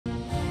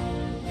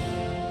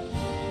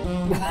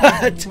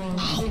What?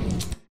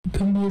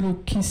 Come here to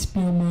kiss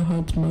me on my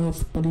hot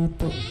mouth,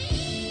 burrito.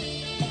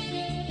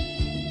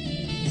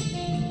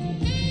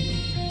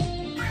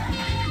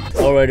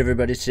 Alright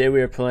everybody, today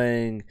we are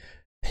playing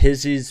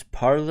Pizzy's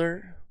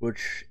Parlor,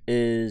 which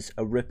is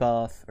a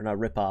rip-off, or not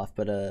rip-off,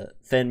 but a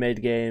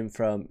fan-made game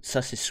from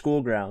Sussy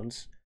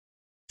Schoolgrounds.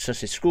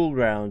 Sussy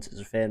Schoolgrounds is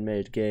a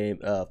fan-made game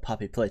of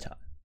Poppy Playtime.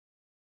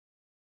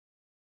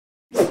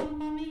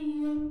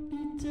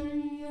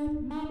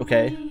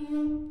 Okay.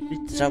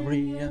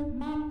 Pizzeria.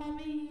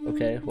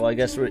 Okay, well I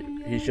guess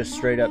he's just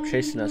straight up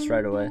chasing us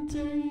right away.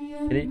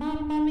 Can he?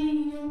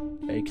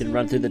 Okay, he can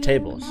run through the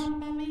tables.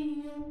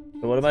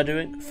 So what am I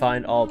doing?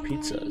 Find all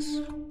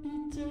pizzas.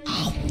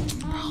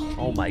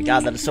 Oh my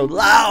god, that is so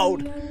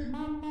loud!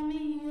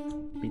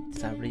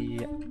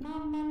 Pizzeria.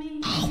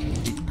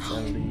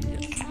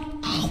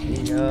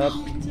 Pizzeria.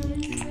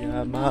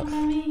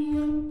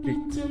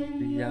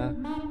 Pizzeria.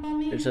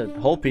 There's a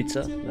whole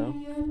pizza. No.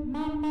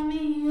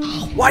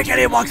 Why can't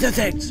he walk through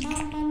things?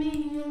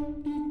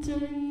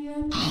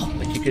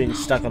 Like you're getting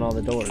stuck on all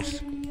the doors.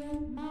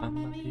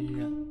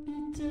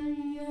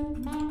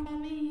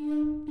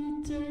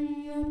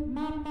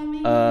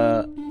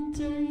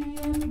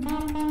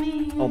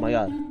 Oh my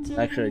god,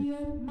 I actually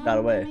got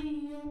away.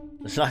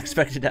 I was not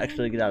expecting to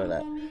actually get out of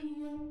that.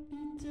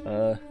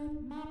 Well,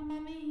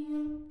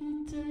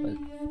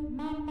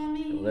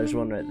 there's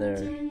one right there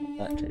on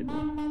that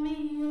table.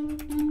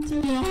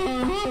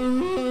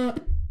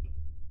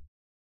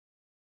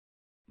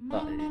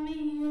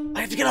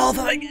 I have to get all of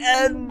them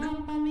again!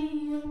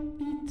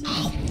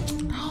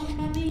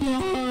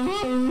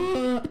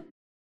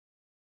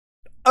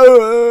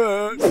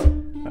 Alright,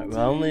 we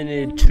only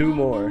need 2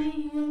 more.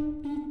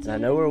 And I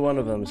know where one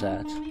of them's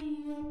at.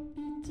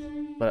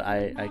 But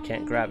I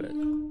can't grab it.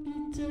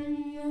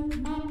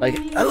 Like,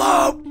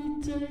 hello!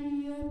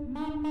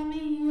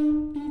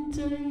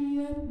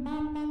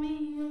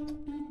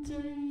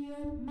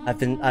 I've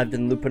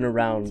been looping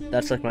around.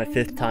 That's like my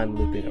 5th time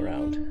looping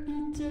around.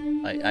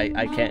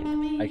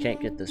 I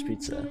can't get this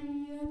pizza.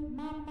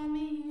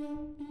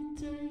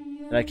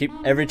 And I keep,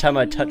 every time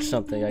I touch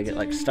something I get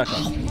like stuck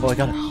on it. Oh, I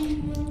got it.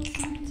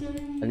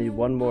 I need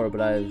 1 more, but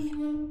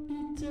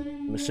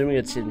I'm assuming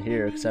it's in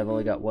here because I've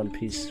only got 1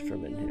 piece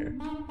from in here.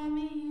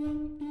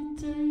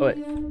 Oh wait.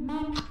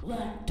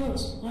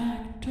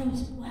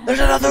 There's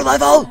another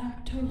level!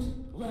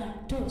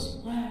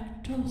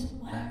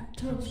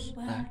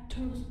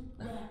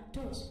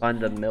 Find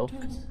the milk.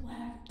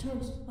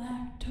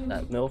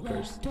 That milk or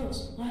is... No?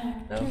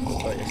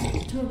 Oh yes.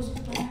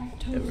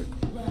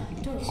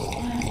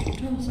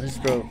 What is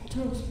bro?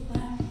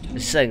 Is he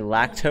saying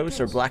lactose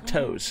or black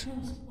toes?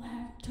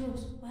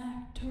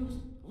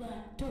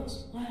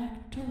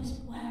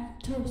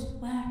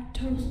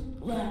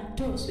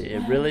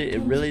 It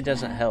really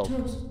doesn't help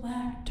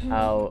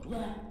how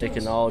they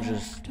can all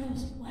just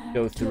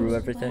go through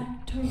everything.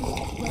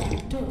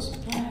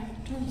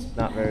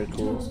 Not very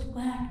cool.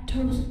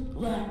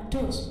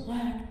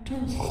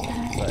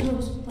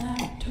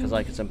 Because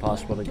like it's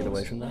impossible to get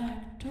away from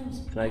that.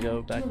 Can I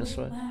go back this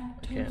way?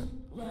 I can't.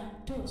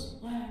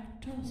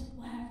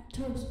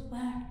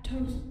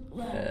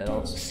 Yeah, I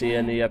don't see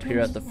any up here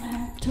at the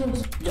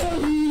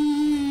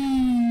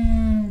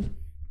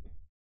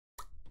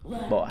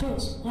boy.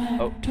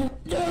 Oh.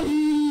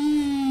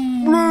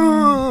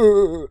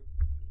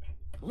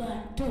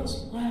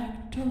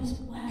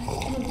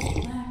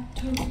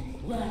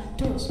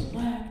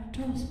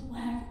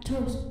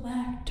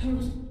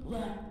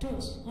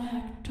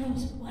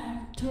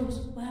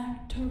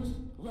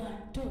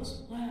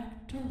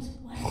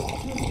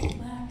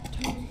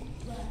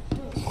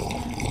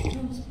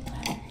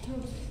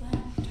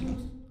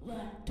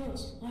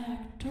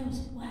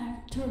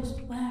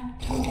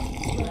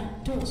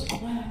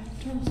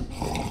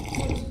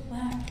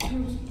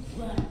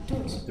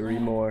 Three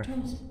more.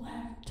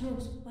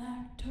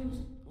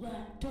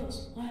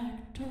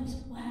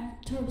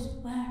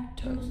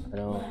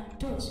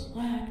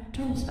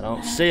 I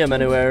don't see him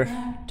anywhere.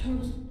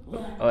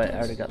 Oh wait, I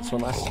already got this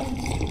one last time.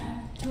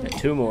 Okay,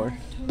 2 more.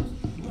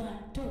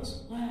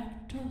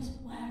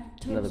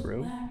 Another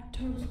room.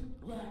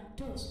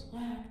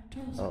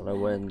 I don't know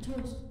when.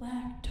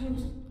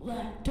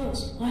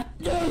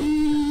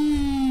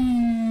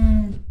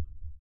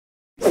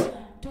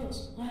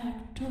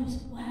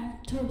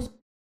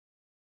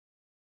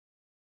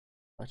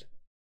 What?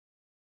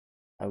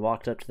 I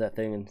walked up to that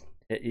thing and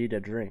hit eat a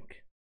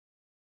drink.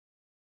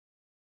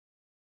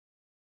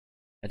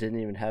 I didn't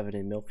even have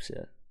any milks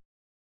yet.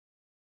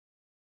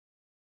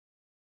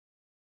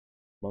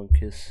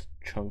 Munkus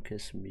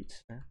Chunkus meat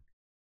snack.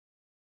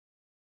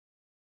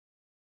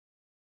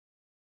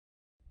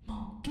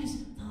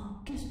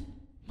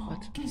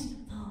 What?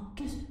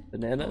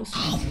 Bananas?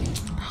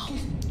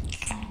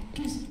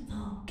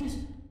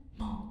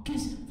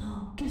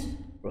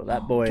 Bro,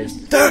 that boy is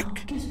thick!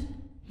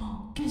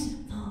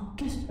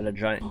 And a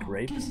giant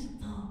grape?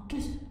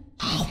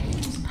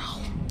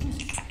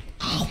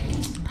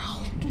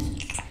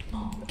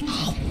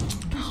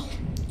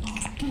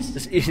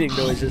 This eating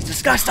noise is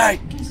disgusting!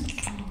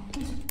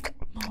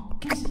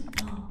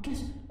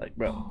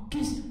 Bro. What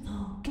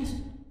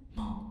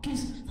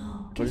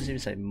does he even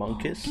say?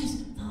 Monkus?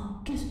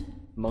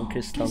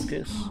 Monkus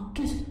Tunkus?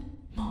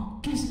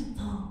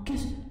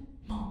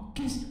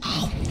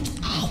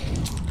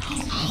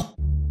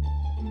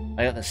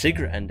 I got the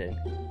secret ending.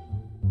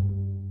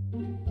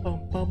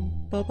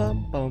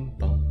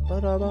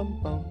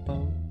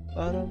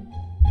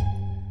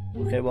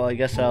 Okay, well I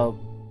guess I'll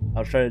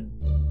try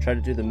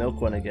to do the milk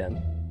one again.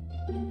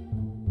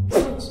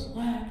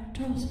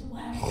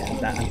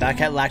 Yeah, I'm back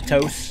at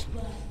lactose.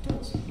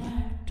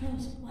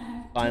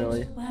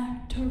 Finally.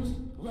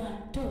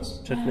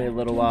 Took me a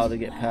little while to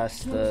get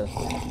past the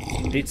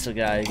pizza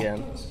guy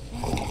again,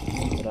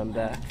 but I'm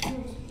back.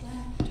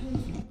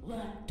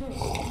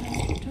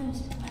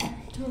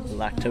 The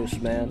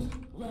lactose man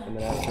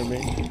coming after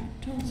me. Here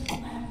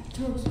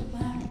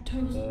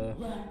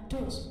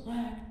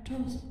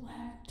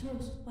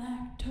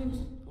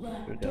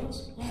we go.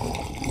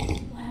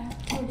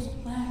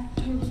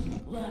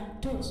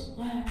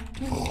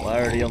 Well, I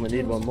already only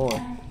need one more.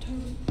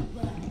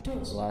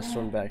 The last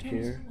one back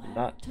here. I'm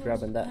not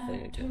grabbing that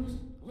thing again.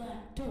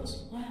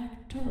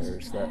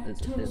 Where's that?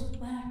 Is it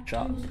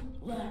chalk?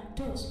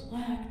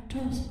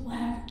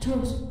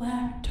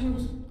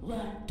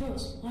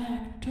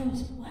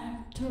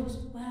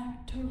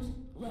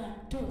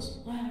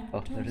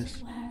 Oh, there it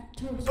is.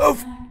 Oh!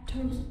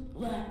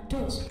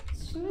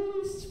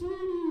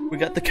 We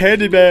got the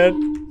candy man!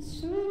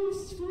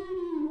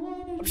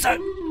 I'm sorry!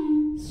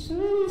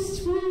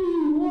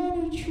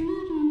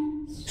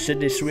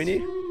 Sydney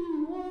Sweeney?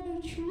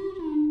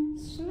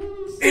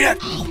 Eat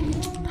it!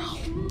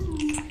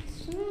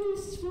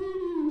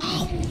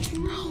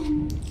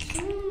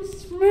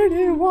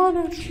 Really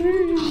wanna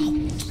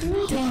treat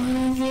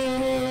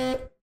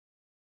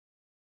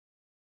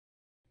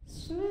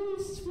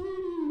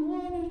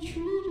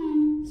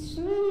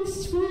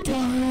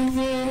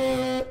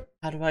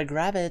How do I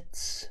grab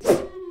it?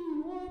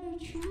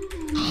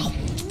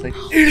 Like,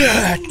 eat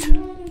it!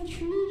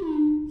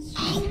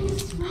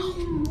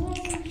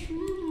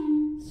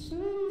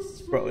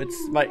 Bro,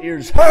 it's my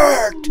ears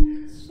hurt!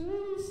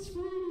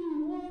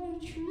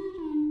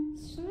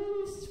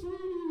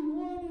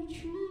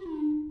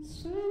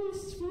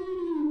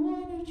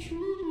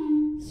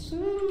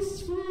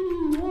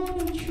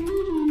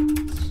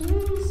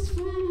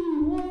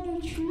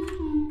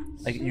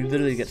 Like, you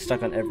literally get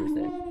stuck on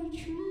everything.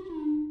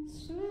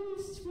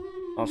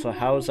 Also,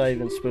 how was I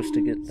even supposed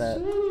to get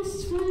that?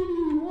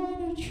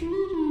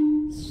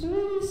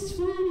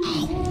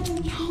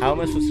 How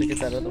am I supposed to get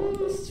that other one,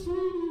 though?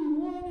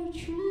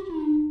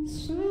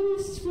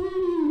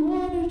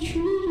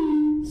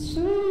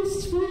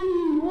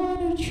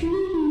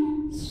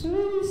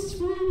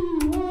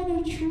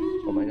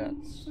 Oh my god.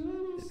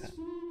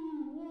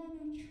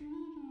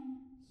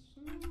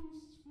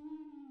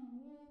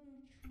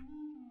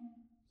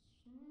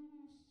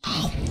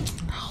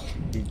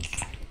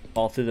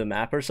 Fall through the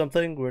map or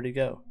something? Where'd he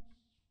go?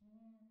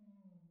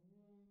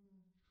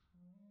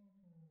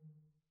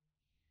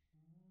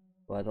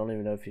 Well, I don't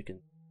even know if you can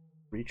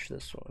reach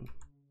this one.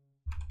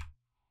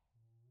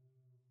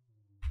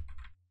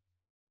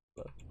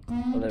 But,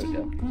 oh, there we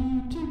go.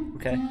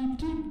 Okay.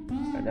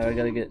 Alright, now I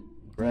gotta get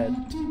bread.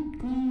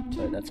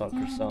 Wait, that's on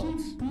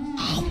croissants.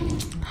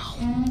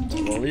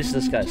 Well, at least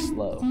this guy's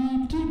slow.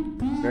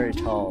 Very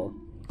tall,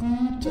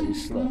 but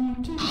he's slow.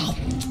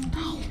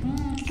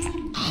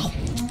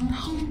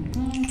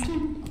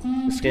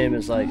 This game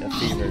is like a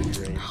fever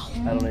dream.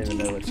 I don't even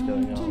know what's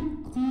going on.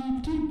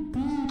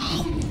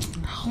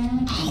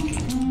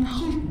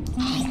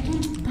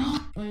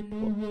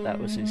 Well, that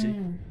was easy.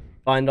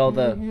 Find all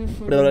the...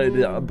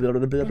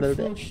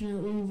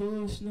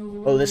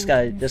 Oh, this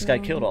guy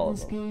killed all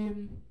of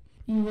them.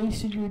 You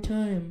wasted your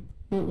time,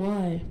 but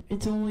why?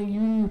 It's only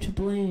you to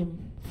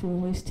blame for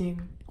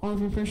wasting all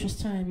of your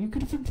precious time. You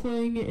could have been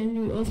playing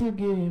any other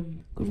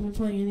game. Could have been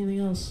playing anything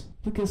else.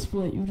 But guess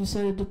what? You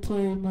decided to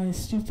play my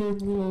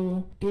stupid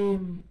little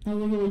game. Now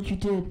look at what you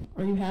did.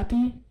 Are you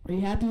happy? Are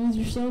you happy with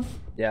yourself?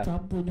 Yeah.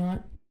 Probably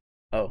not.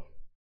 Oh.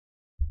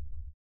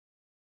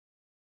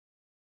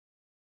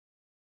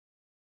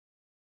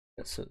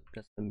 That's the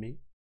meat.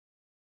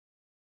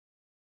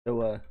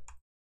 So, is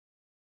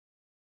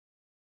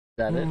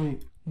that it?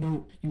 Wait,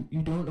 no,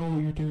 you don't know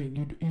what you're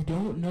doing. You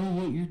don't know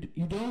what you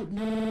don't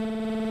know.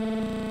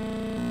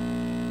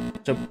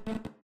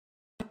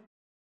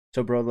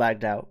 So bro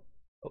lagged out.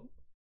 Oh.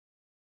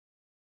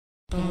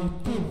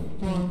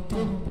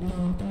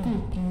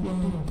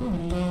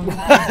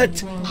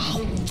 What?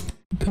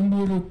 Come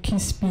here to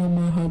kiss me on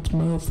my hot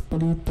mouth,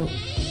 burrito.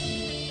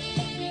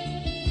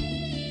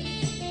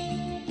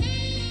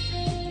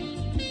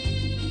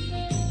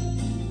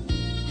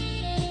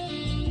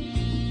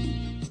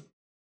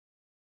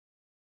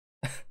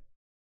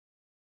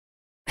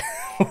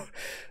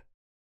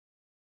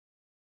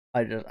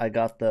 I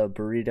got the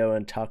burrito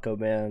and taco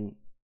man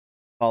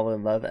fall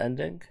in love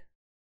ending,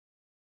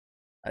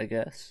 I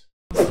guess.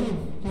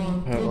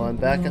 Alright, well I'm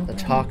back at the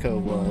taco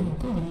one.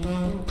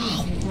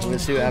 I'm gonna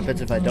see what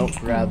happens if I don't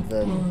grab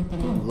the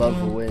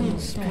love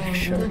wins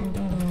picture.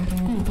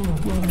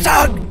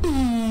 Suck!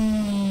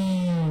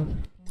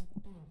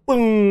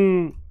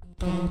 Boom!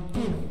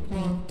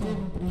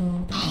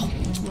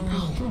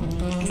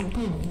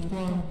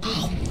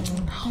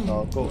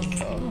 Taco,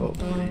 taco,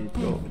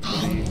 burrito,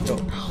 burrito,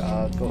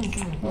 taco,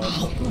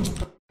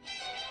 taco.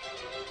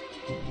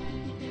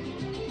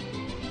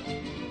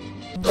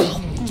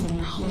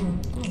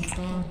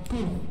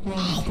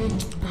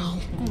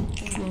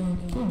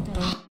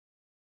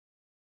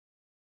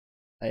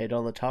 I ate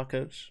all the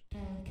tacos.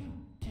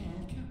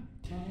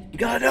 We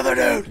got another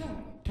dude!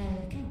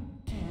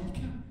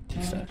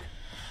 Stuck.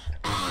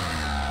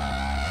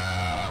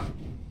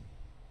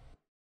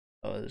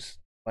 Oh, it was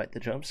quite the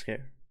jump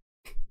scare.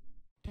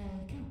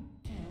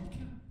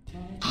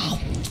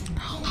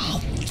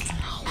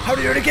 How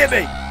do you to get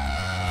me?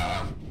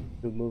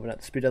 We're moving at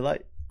the speed of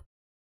light.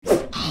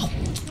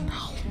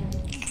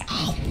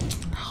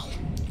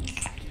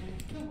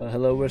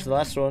 Hello, where's the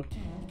last one?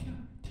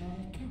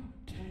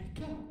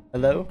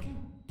 Hello?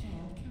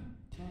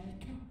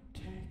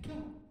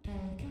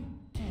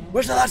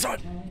 Where's the last one?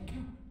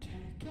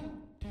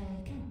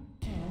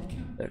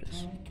 There it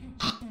is.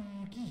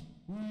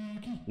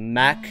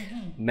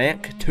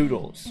 Mank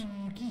Toodles.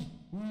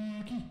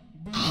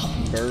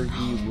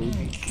 Bergie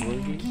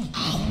Woogie.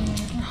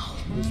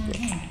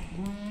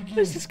 What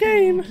is this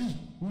game?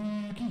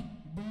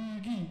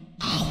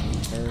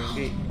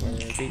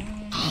 Bergie.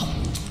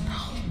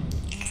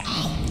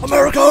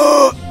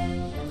 America!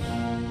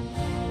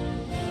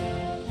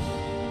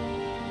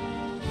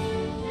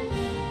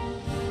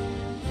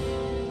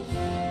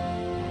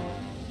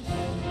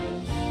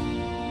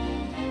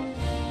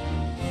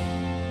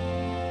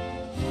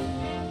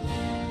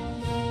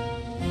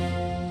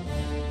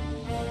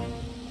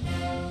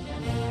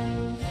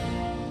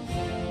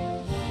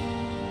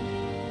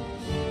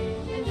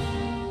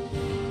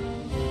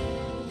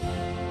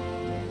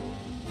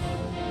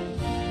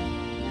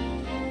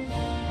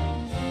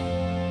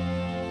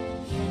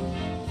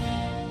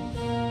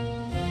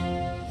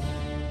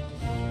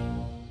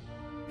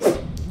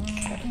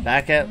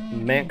 Back at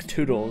Mank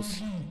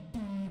Toodles.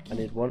 I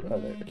need one. Oh,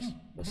 there it is.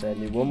 I'll say I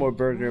need one more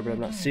burger, but I'm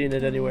not seeing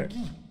it anywhere.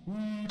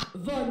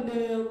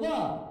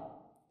 Vanilla,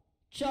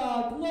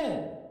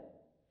 chocolate,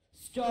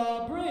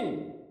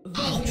 strawberry,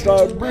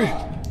 Strawberry.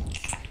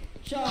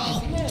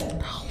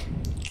 chocolate,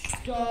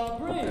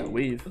 strawberry,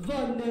 Weave.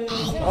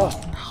 vanilla,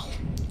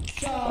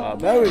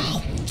 Berry.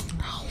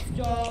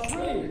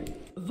 strawberry,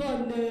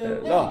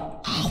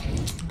 vanilla,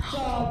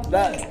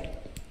 chocolate,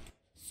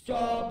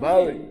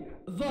 strawberry.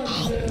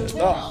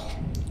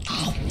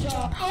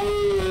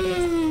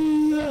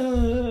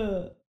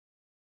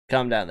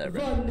 Calm down there,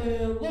 bro.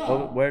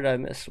 Oh, where did I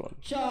miss one?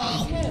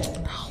 Chocolate,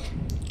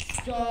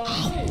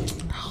 strawberry,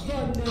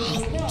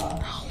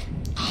 vanilla,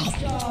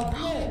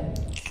 chocolate,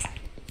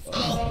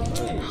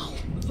 strawberry,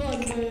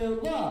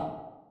 vanilla,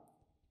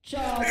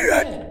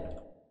 chocolate,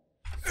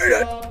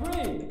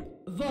 strawberry,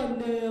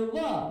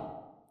 vanilla,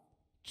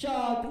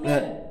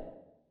 chocolate,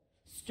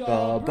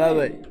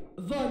 Strawberry.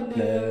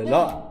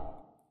 vanilla.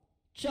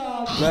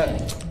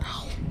 Chocolate,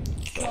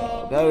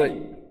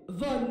 strawberry,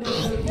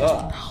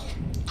 vanilla.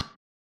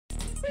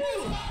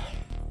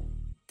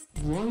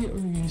 Why are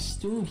you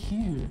still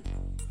here?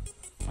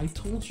 I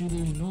told you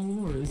there's no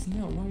more. Isn't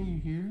that why you're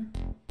here?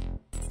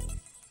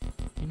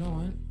 You know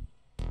what?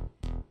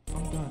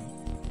 I'm done.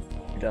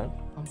 You done?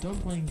 I'm done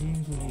playing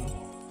games with you.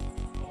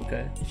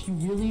 Okay. If you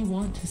really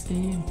want to stay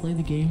and play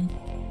the game,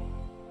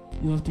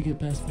 you'll have to get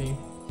past me.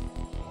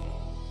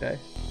 Okay.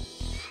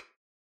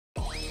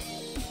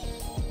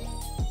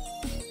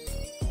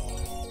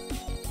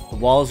 The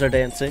walls are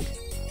dancing.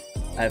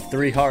 I have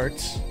 3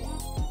 hearts.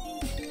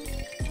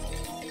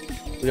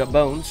 We got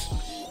bones.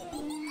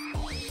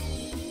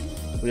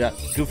 We got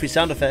goofy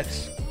sound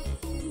effects.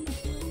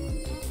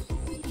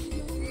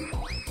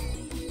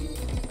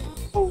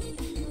 Oh.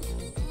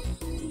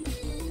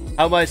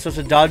 How am I supposed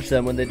to dodge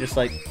them when they just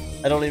like,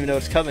 I don't even know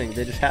it's coming,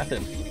 they just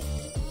happen.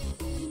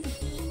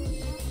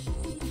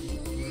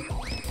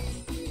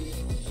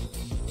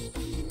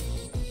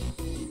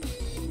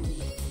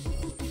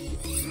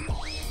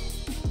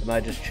 Am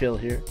I just chill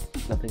here?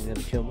 Nothing's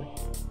gonna kill me.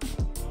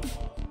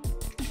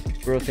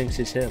 Bro thinks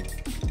he's him.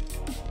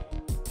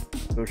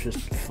 Bro's just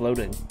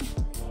floating.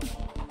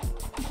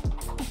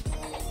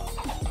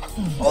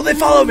 Oh, they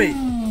follow me!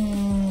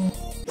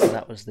 So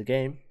that was the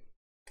game.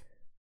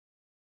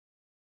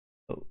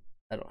 Oh,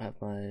 I don't have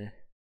my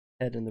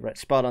head in the right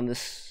spot on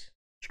this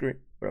screen.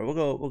 Bro,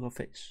 we'll go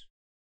face.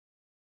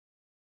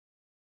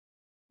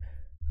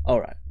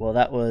 Alright, well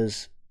that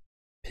was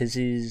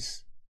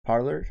Pizzy's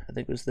Parlor, I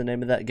think was the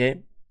name of that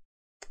game.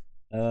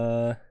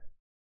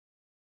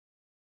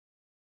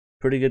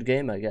 Pretty good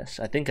game, I guess.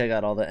 I think I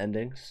got all the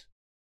endings.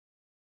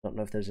 Don't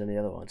know if there's any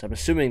other ones. I'm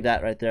assuming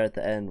that right there at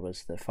the end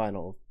was the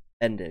final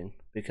ending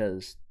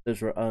because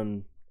those were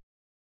you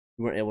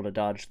weren't able to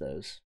dodge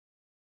those.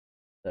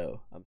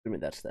 So I'm assuming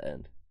that's the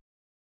end.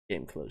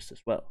 Game closed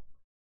as well.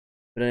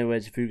 But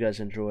anyways, if you guys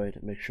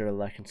enjoyed, make sure to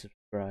like and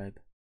subscribe.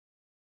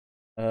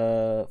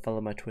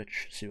 Follow my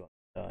Twitch, see what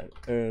I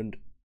and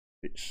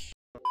peace.